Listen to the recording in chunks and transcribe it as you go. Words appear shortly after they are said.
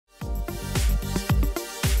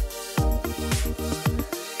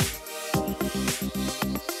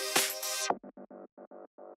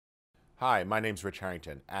Hi, my name's Rich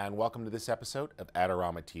Harrington, and welcome to this episode of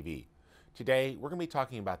AdoramaTV. Today, we're going to be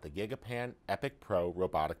talking about the GigaPan Epic Pro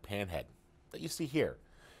Robotic Panhead that you see here.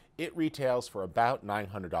 It retails for about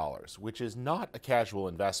 $900, which is not a casual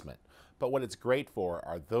investment, but what it's great for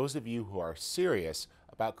are those of you who are serious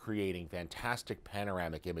about creating fantastic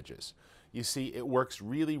panoramic images. You see, it works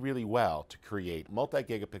really well to create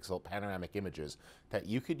multi-gigapixel panoramic images that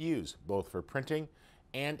you could use both for printing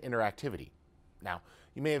and interactivity. Now,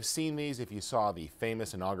 you may have seen these if you saw the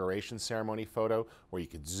famous inauguration ceremony photo where you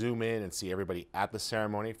could zoom in and see everybody at the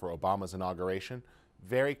ceremony for Obama's inauguration.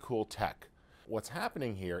 Very cool tech. What's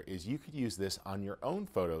happening here is you could use this on your own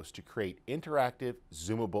photos to create interactive,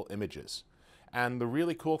 zoomable images. And the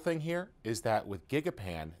really cool thing here is that with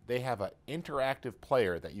GigaPan, they have an interactive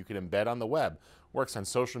player that you can embed on the web. Works on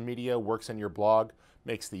social media, works on your blog,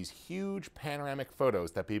 makes these huge panoramic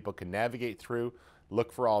photos that people can navigate through,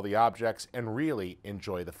 look for all the objects, and really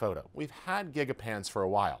enjoy the photo. We've had GigaPans for a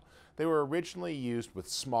while. They were originally used with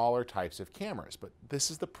smaller types of cameras, but this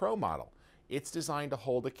is the Pro model. It's designed to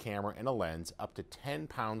hold a camera and a lens up to 10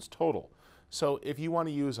 pounds total. So if you want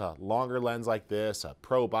to use a longer lens like this, a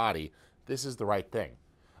Pro body, this is the right thing.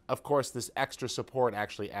 Of course, this extra support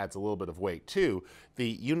actually adds a little bit of weight too. The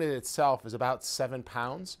unit itself is about 7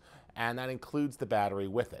 pounds, and that includes the battery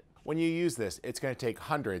with it. When you use this, it's going to take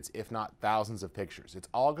hundreds, if not thousands of pictures. It's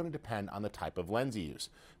all going to depend on the type of lens you use.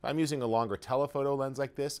 If I'm using a longer telephoto lens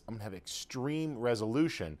like this, I'm going to have extreme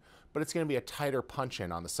resolution, but it's going to be a tighter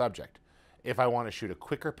punch-in on the subject. If I want to shoot a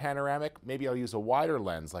quicker panoramic, maybe I'll use a wider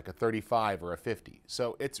lens like a 35 or a 50.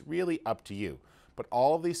 So it's really up to you. But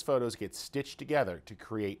all of these photos get stitched together to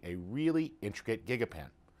create a really intricate GigaPan.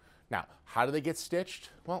 Now, how do they get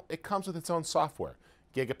stitched? Well, it comes with its own software,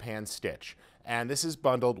 GigaPan Stitch. And this is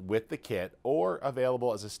bundled with the kit or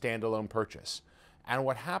available as a standalone purchase. And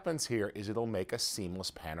what happens here is it'll make a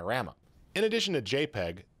seamless panorama. In addition to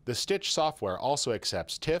JPEG, the Stitch software also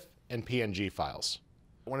accepts TIFF and PNG files.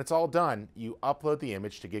 When it's all done, you upload the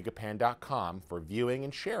image to gigapan.com for viewing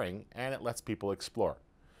and sharing, and it lets people explore.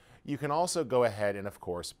 You can also go ahead and, of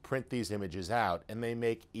course, print these images out, and they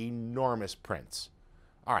make enormous prints.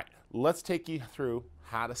 All right, let's take you through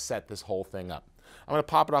how to set this whole thing up. I'm going to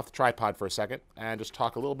pop it off the tripod for a second and just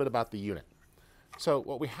talk a little bit about the unit. So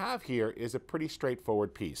what we have here is a pretty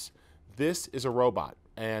straightforward piece. This is a robot,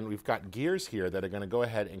 and we've got gears here that are going to go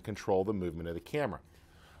ahead and control the movement of the camera.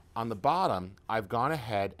 On the bottom, I've gone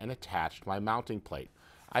ahead and attached my mounting plate.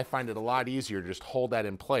 I find it a lot easier to just hold that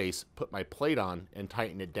in place, put my plate on, and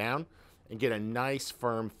tighten it down, and get a nice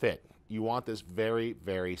firm fit. You want this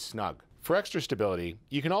very snug. For extra stability,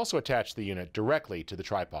 you can also attach the unit directly to the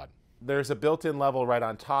tripod. There's a built-in level right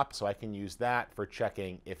on top, so I can use that for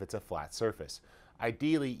checking if it's a flat surface.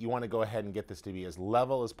 Ideally, you want to go ahead and get this to be as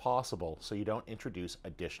level as possible so you don't introduce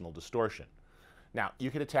additional distortion. Now, you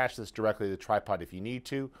can attach this directly to the tripod if you need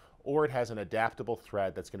to, or it has an adaptable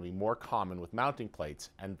thread that's going to be more common with mounting plates,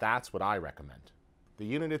 and that's what I recommend. The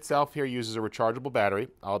unit itself here uses a rechargeable battery.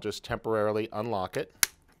 I'll just temporarily unlock it.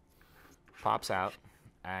 Pops out,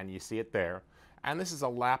 and you see it there. And this is a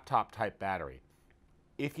laptop type battery.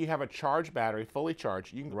 If you have a charged battery, fully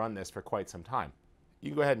charged, you can run this for quite some time.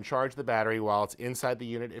 You can go ahead and charge the battery while it's inside the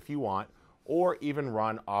unit if you want, or even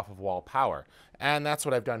run off of wall power. And that's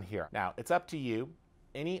what I've done here. Now, it's up to you.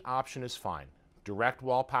 Any option is fine. Direct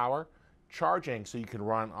wall power, charging so you can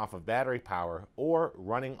run off of battery power, or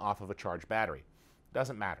running off of a charged battery.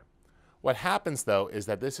 Doesn't matter. What happens though is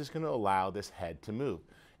that this is going to allow this head to move.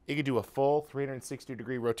 You can do a full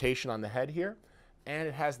 360-degree rotation on the head here, and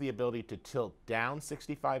it has the ability to tilt down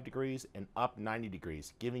 65 degrees and up 90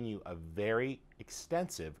 degrees, giving you a very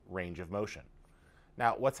extensive range of motion.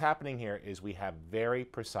 Now, what's happening here is we have very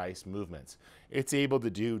precise movements. It's able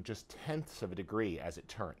to do just tenths of a degree as it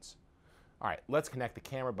turns. All right, let's connect the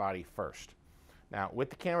camera body first. Now,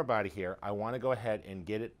 with the camera body here, I want to go ahead and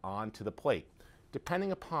get it onto the plate.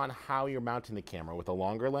 Depending upon how you're mounting the camera with a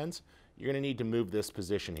longer lens, you're going to need to move this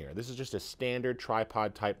position here. This is just a standard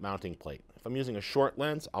tripod type mounting plate. If I'm using a short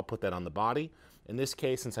lens, I'll put that on the body. In this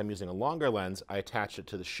case, since I'm using a longer lens, I attach it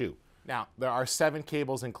to the shoe. Now, there are 7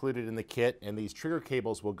 cables included in the kit, and these trigger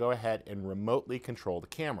cables will go ahead and remotely control the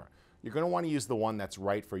camera. You're going to want to use the one that's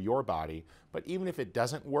right for your body, but even if it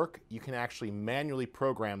doesn't work, you can actually manually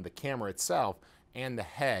program the camera itself and the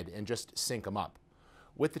head and just sync them up.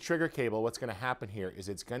 With the trigger cable, what's going to happen here is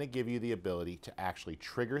it's going to give you the ability to actually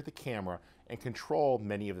trigger the camera and control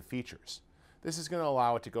many of the features. This is going to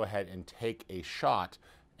allow it to go ahead and take a shot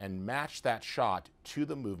and match that shot to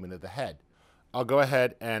the movement of the head. I'll go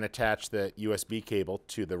ahead and attach the USB cable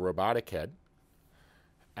to the robotic head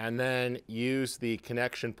and then use the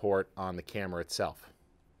connection port on the camera itself.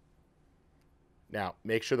 Now,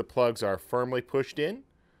 make sure the plugs are firmly pushed in,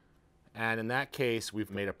 and in that case,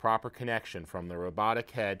 we've made a proper connection from the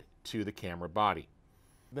robotic head to the camera body.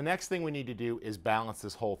 The next thing we need to do is balance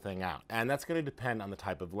this whole thing out, and that's going to depend on the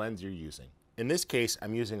type of lens you're using. In this case,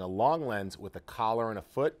 I'm using a long lens with a collar and a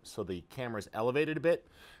foot, so the camera is elevated a bit.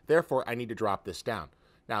 Therefore, I need to drop this down.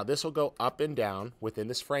 Now, this will go up and down within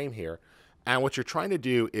this frame here, and what you're trying to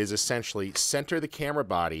do is essentially center the camera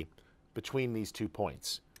body between these 2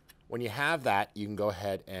 points. When you have that, you can go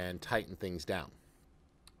ahead and tighten things down.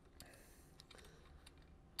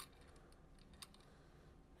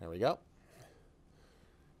 There we go.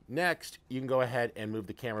 Next, you can go ahead and move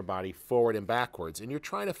the camera body forward and backwards, and you're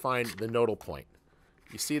trying to find the nodal point.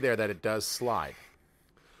 You see there that it does slide.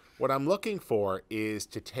 What I'm looking for is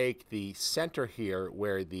to take the center here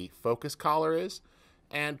where the focus collar is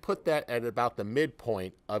and put that at about the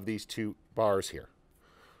midpoint of these 2 bars here.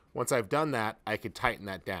 Once I've done that, I can tighten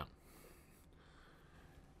that down.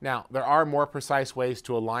 Now, there are more precise ways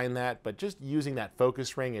to align that, but just using that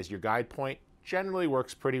focus ring as your guide point generally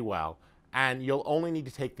works pretty well. And you'll only need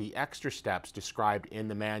to take the extra steps described in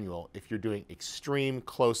the manual if you're doing extreme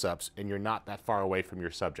close-ups and you're not that far away from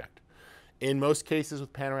your subject. In most cases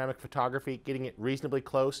with panoramic photography, getting it reasonably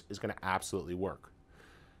close is going to absolutely work.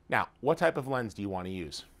 Now, what type of lens do you want to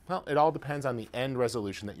use? Well, it all depends on the end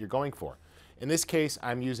resolution that you're going for. In this case,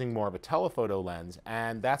 I'm using more of a telephoto lens,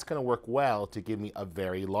 and that's going to work well to give me a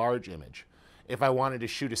very large image. If I wanted to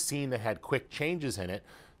shoot a scene that had quick changes in it,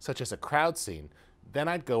 such as a crowd scene, then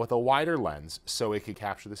I'd go with a wider lens so it could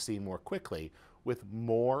capture the scene more quickly with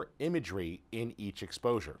more imagery in each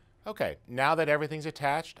exposure. Okay, now that everything's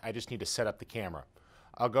attached, I just need to set up the camera.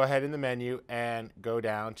 I'll go ahead in the menu and go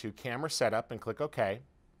down to Camera Setup and click OK.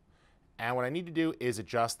 And what I need to do is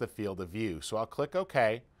adjust the field of view. So I'll click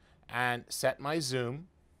OK and set my zoom,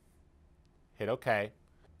 hit OK,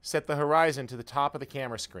 set the horizon to the top of the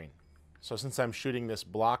camera screen. So since I'm shooting this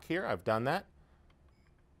block here, I've done that.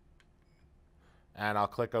 And I'll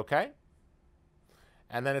click OK.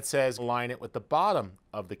 And then it says align it with the bottom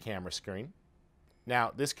of the camera screen.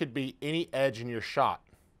 Now, this could be any edge in your shot.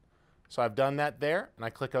 So I've done that there, and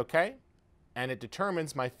I click OK, and it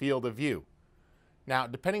determines my field of view. Now,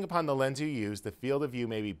 depending upon the lens you use, the field of view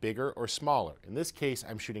may be bigger or smaller. In this case,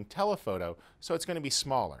 I'm shooting telephoto, so it's going to be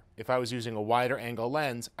smaller. If I was using a wider angle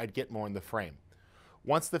lens, I'd get more in the frame.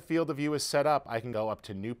 Once the field of view is set up, I can go up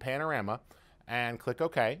to New Panorama and click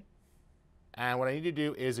OK. And what I need to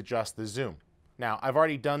do is adjust the zoom. Now, I've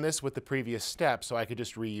already done this with the previous step, so I could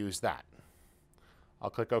just reuse that. I'll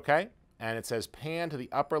click OK, and it says pan to the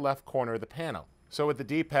upper left corner of the panel. So with the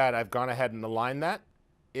D-pad, I've gone ahead and aligned that.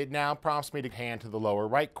 It now prompts me to pan to the lower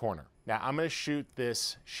right corner. Now, I'm going to shoot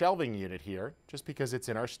this shelving unit here, just because it's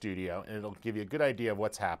in our studio, and it'll give you a good idea of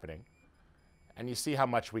what's happening. And you see how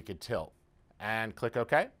much we could tilt. And click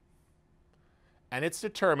OK. And it's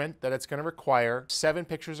determined that it's going to require 7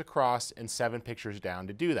 pictures across and 7 pictures down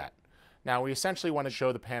to do that. Now, we essentially want to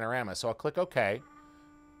show the panorama, so I'll click OK,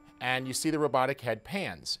 and you see the robotic head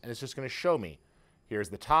pans, and it's just going to show me. Here's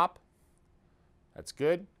the top. That's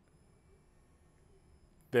good.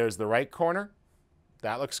 There's the right corner.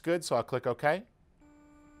 That looks good, so I'll click OK.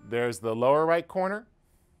 There's the lower right corner.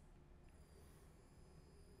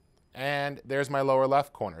 And there's my lower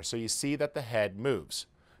left corner, so you see that the head moves.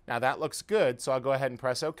 Now that looks good, so I'll go ahead and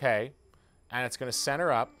press OK, and it's going to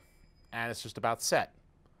center up, and it's just about set.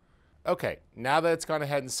 Okay, now that it's gone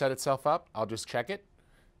ahead and set itself up, I'll just check it.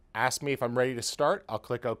 Ask me if I'm ready to start, I'll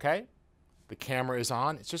click OK. The camera is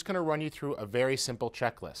on. It's just going to run you through a very simple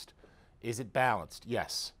checklist. Is it balanced?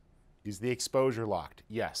 Yes. Is the exposure locked?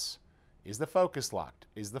 Yes. Is the focus locked?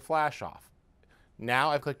 Is the flash off? Now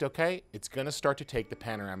I've clicked OK, it's going to start to take the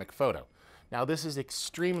panoramic photo. Now this is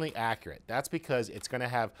extremely accurate. That's because it's going to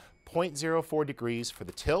have 0.04 degrees for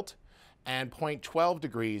the tilt and 0.12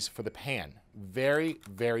 degrees for the pan. Very,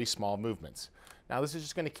 very small movements. Now this is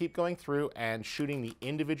just going to keep going through and shooting the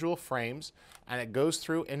individual frames, and it goes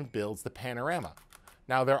through and builds the panorama.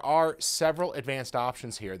 Now there are several advanced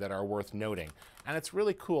options here that are worth noting, and it's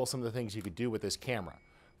really cool some of the things you could do with this camera.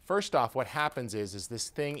 First off, what happens is this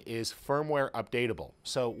thing is firmware updatable.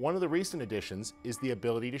 So one of the recent additions is the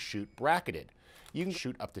ability to shoot bracketed. You can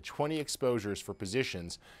shoot up to 20 exposures for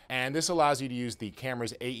positions, and this allows you to use the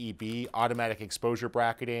camera's AEB, automatic exposure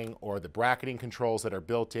bracketing, or the bracketing controls that are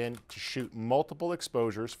built in to shoot multiple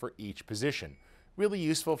exposures for each position. Really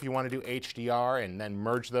useful if you want to do HDR and then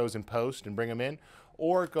merge those in post and bring them in,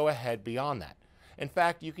 or go ahead beyond that. In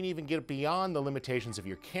fact, you can even get beyond the limitations of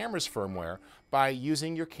your camera's firmware by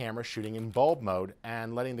using your camera shooting in bulb mode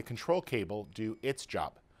and letting the control cable do its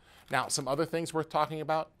job. Now, some other things worth talking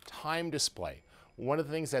about: time display. One of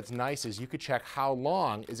the things that's nice is you could check how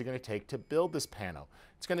long is it going to take to build this pano.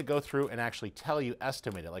 It's going to go through and actually tell you,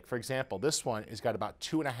 estimate it. Like for example, this one has got about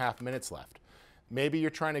 2.5 minutes left. Maybe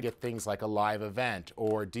you're trying to get things like a live event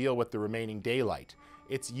or deal with the remaining daylight.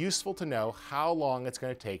 It's useful to know how long it's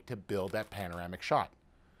going to take to build that panoramic shot.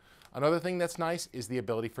 Another thing that's nice is the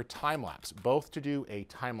ability for time-lapse, both to do a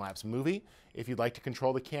time-lapse movie if you'd like to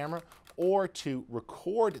control the camera, or to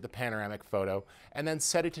record the panoramic photo and then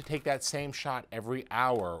set it to take that same shot every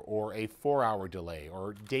hour or a 4-hour delay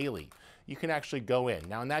or daily. You can actually go in.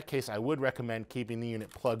 Now in that case, I would recommend keeping the unit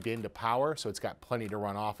plugged into power so it's got plenty to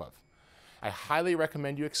run off of. I highly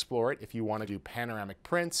recommend you explore it if you want to do panoramic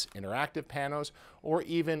prints, interactive panos, or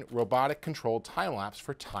even robotic controlled time-lapse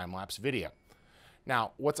for time-lapse video.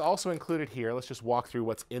 Now, what's also included here, let's just walk through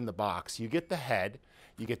what's in the box. You get the head,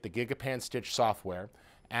 you get the GigaPan Stitch software,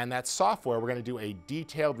 and that software, we're going to do a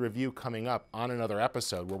detailed review coming up on another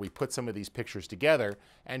episode where we put some of these pictures together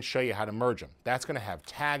and show you how to merge them. That's going to have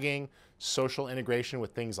tagging, social integration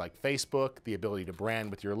with things like Facebook, the ability to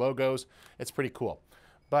brand with your logos. It's pretty cool.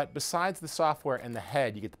 But besides the software and the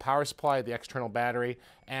head, you get the power supply, the external battery,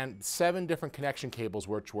 and 7 different connection cables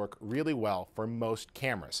which work really well for most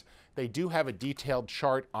cameras. They do have a detailed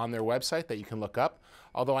chart on their website that you can look up,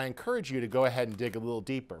 although I encourage you to go ahead and dig a little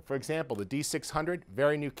deeper. For example, the D600,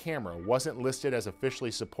 very new camera, wasn't listed as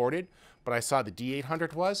officially supported, but I saw the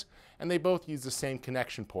D800 was, and they both use the same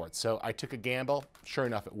connection ports, so I took a gamble. Sure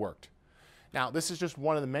enough, it worked. Now, this is just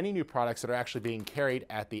one of the many new products that are actually being carried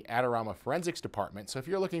at the Adorama Forensics Department, so if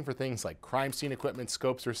you're looking for things like crime scene equipment,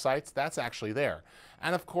 scopes, or sights, that's actually there.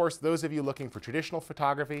 And of course, those of you looking for traditional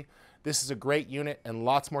photography, this is a great unit and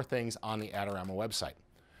lots more things on the Adorama website.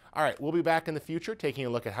 All right, we'll be back in the future taking a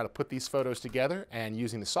look at how to put these photos together and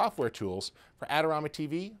using the software tools. For Adorama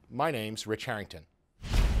TV, my name's Rich Harrington.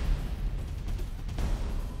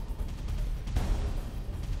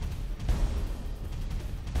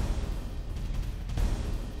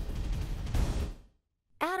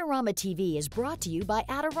 Adorama TV is brought to you by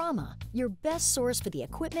Adorama, your best source for the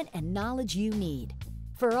equipment and knowledge you need.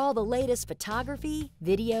 For all the latest photography,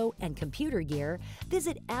 video, and computer gear,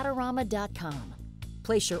 visit Adorama.com.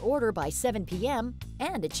 Place your order by 7 p.m.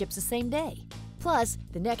 and it ships the same day. Plus,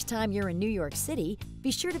 the next time you're in New York City,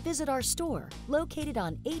 be sure to visit our store located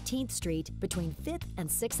on 18th Street between 5th and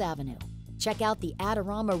 6th Avenue. Check out the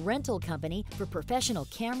Adorama Rental Company for professional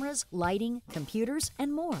cameras, lighting, computers,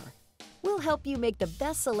 and more. We'll help you make the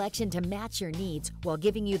best selection to match your needs while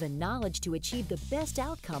giving you the knowledge to achieve the best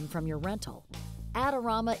outcome from your rental.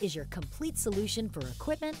 Adorama is your complete solution for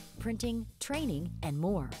equipment, printing, training, and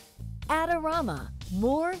more. Adorama,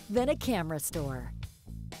 more than a camera store.